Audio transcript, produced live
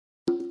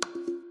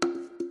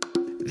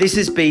This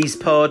is Bees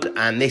Pod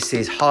and this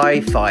is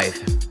High Five.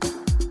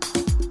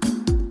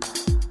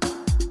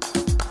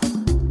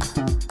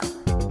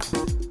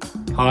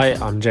 Hi,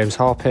 I'm James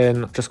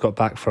Harpin. Just got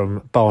back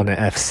from Barnet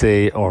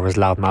FC, or as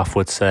Loudmouth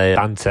would say,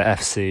 Banter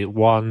FC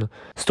 1,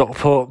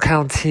 Stockport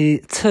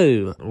County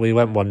 2. We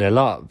went 1-0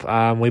 up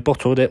and we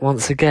bottled it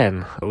once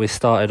again. We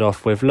started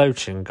off with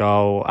Loach in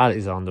goal,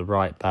 Alexander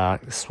right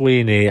back,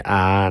 Sweeney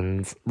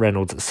and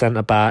Reynolds at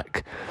centre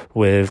back,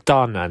 with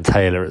Dunn and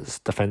Taylor as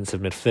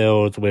defensive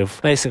midfield,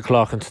 with Mason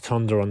Clark and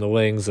Tatonda on the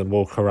wings and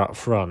Walker up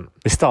front.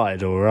 We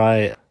started all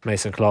right.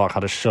 Mason Clark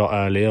had a shot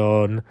early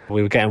on.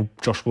 We were getting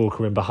Josh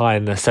Walker in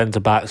behind the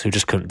centre-backs who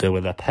just couldn't deal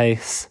with their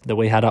pace that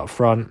we had up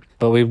front.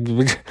 But we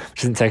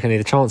didn't take any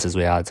of the chances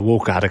we had.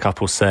 Walker had a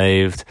couple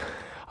saved.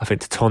 I think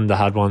Tatonda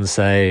had one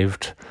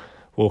saved.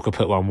 Walker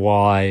put one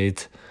wide.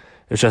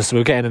 It was just, we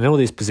were getting in all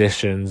these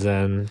positions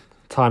and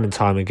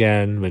time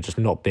again, we're just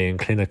not being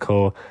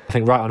clinical. I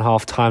think right on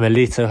half-time,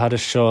 Elito had a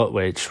shot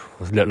which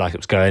looked like it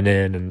was going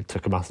in and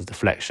took a massive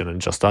deflection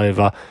and just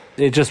over.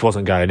 It just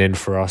wasn't going in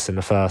for us in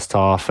the first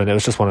half, and it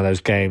was just one of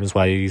those games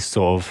where you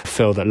sort of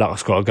feel that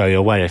luck's got to go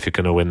your way if you're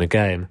going to win the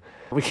game.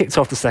 We kicked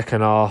off the second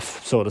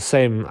half, sort of the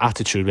same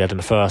attitude we had in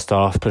the first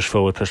half, push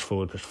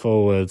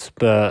forward,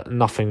 but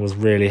nothing was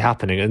really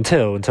happening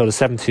until the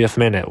 70th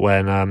minute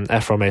when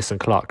Ephron Mason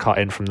Clark cut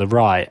in from the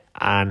right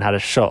and had a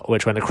shot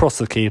which went across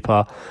the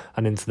keeper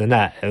and into the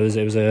net. It was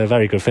a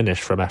very good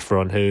finish from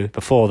Ephron, who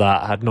before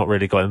that had not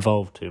really got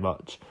involved too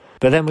much.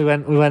 But then we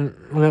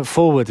went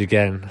forward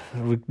again.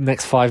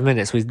 Next 5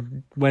 minutes, we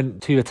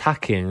went to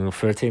attacking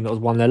for a team that was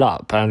 1-0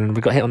 up, and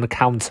we got hit on the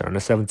counter in the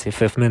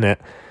 75th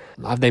minute.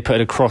 They put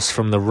it across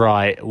from the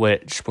right,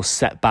 which was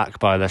set back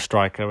by their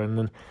striker, and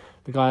then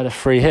the guy had a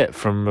free hit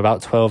from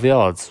about 12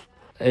 yards.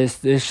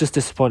 It's just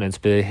disappointing to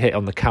be hit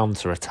on the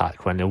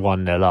counter-attack when you're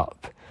 1-0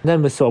 up. And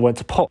then we sort of went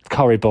to pop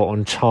Currybot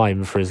on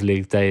Chime for his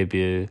league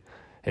debut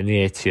in the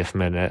 80th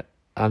minute,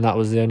 and that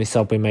was the only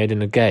sub we made in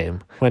the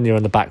game. When you're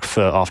on the back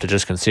foot after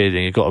just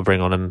conceding, you've got to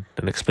bring on an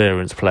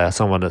experienced player,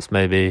 someone that's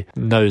maybe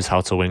knows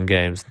how to win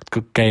games,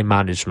 good game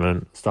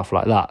management, stuff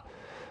like that.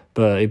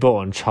 But he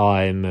brought on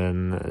Chime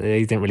and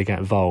he didn't really get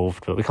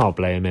involved, but we can't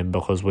blame him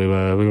because we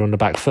were on the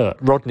back foot.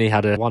 Rodney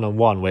had a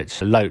one-on-one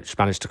which Loach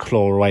managed to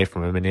claw away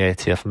from him in the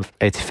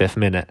 85th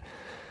minute.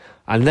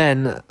 And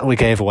then we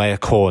gave away a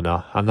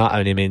corner, and that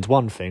only means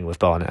one thing with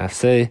Barnet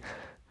FC: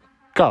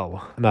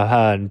 goal.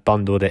 Mahern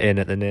bundled it in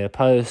at the near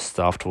post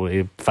after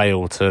we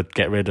failed to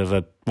get rid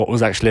of what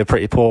was actually a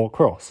pretty poor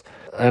cross.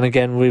 And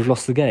again, we've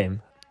lost the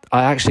game.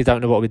 I actually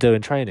don't know what we do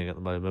in training at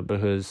the moment,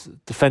 because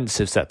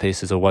defensive set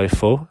pieces are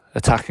woeful,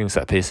 attacking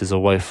set pieces are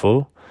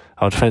woeful,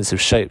 our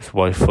defensive shape's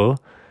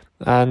woeful,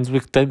 and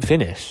we don't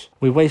finish.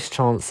 We waste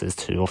chances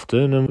too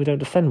often and we don't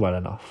defend well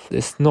enough.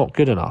 It's not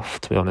good enough,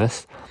 to be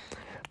honest.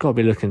 Got to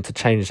be looking to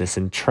change this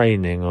in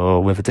training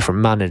or with a different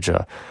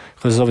manager,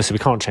 because obviously we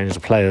can't change the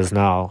players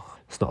now.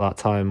 It's not that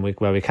time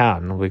where we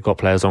can. We've got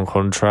players on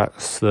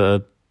contracts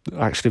that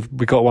actually,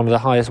 we got one of the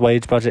highest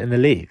wage budget in the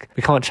league.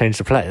 We can't change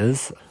the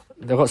players.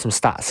 They've got some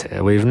stats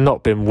here. We've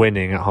not been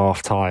winning at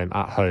half-time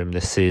at home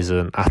this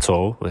season at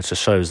all, which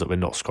just shows that we're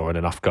not scoring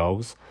enough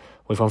goals.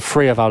 We've won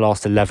 3 of our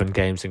last 11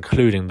 games,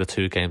 including the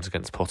 2 games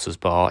against Potters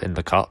Bar in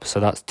the Cup,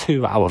 so that's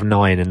 2 out of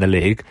 9 in the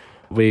league.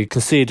 We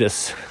concede a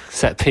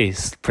set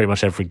piece pretty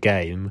much every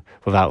game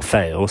without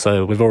fail,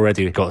 so we've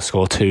already got to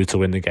score 2 to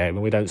win the game,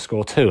 and we don't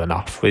score 2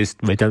 enough. We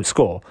don't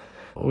score.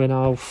 We're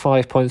now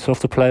 5 points off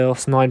the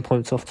playoffs, 9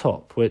 points off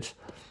top, which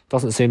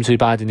doesn't seem too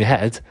bad in your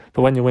head,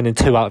 but when you're winning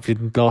 2 out of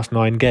your last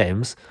 9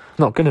 games,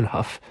 not good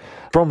enough.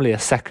 Bromley are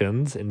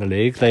second in the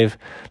league. They've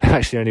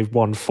actually only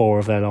won 4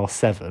 of their last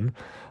 7,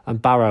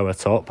 and Barrow are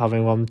top,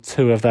 having won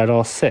 2 of their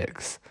last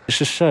 6. It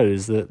just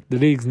shows that the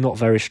league's not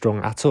very strong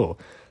at all.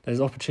 There's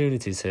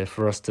opportunities here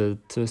for us to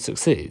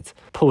succeed.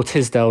 Paul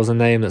Tisdale's a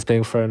name that's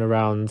being thrown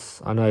around,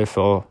 I know,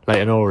 for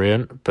Leyton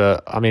Orient,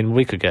 but I mean,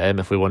 we could get him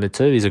if we wanted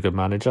to. He's a good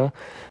manager.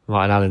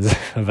 Martin Allen's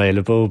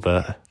available,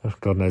 but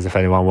God knows if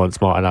anyone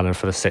wants Martin Allen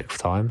for the 6th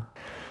time.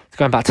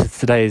 Going back to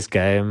today's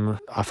game,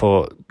 I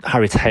thought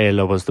Harry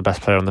Taylor was the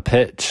best player on the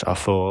pitch. I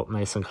thought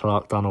Mason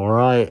Clark done all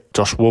right.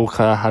 Josh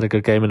Walker had a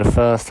good game in the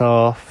first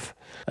half.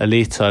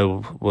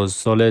 Elito was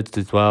solid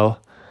as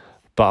well.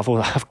 But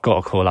I've got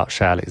to call out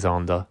Shea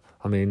Alexander.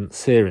 I mean,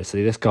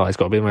 seriously, this guy's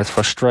got to be the most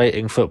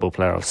frustrating football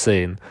player I've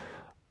seen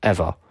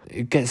ever.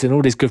 He gets in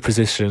all these good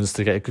positions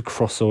to get a good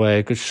cross away,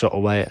 a good shot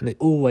away, and it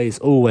always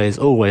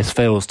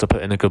fails to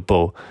put in a good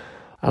ball.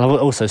 And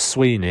also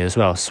Sweeney as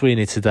well.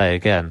 Sweeney today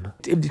again.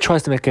 He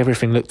tries to make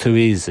everything look too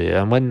easy,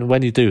 and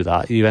when you do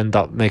that, you end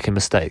up making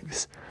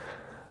mistakes.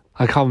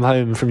 I come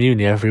home from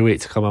uni every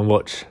week to come and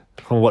watch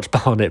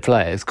Barnet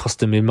play. It's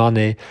costing me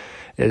money.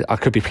 I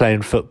could be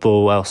playing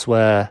football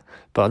elsewhere.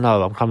 But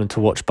no, I'm coming to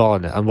watch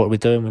Barnet, and what we're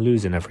doing, we're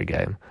losing every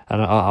game. And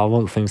I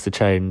want things to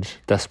change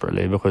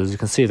desperately, because you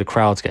can see the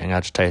crowd's getting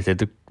agitated,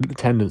 the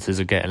attendances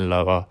are getting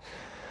lower,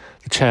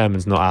 the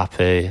chairman's not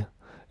happy.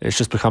 It's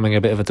just becoming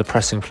a bit of a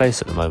depressing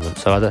place at the moment,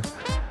 so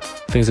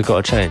things have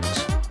got to change.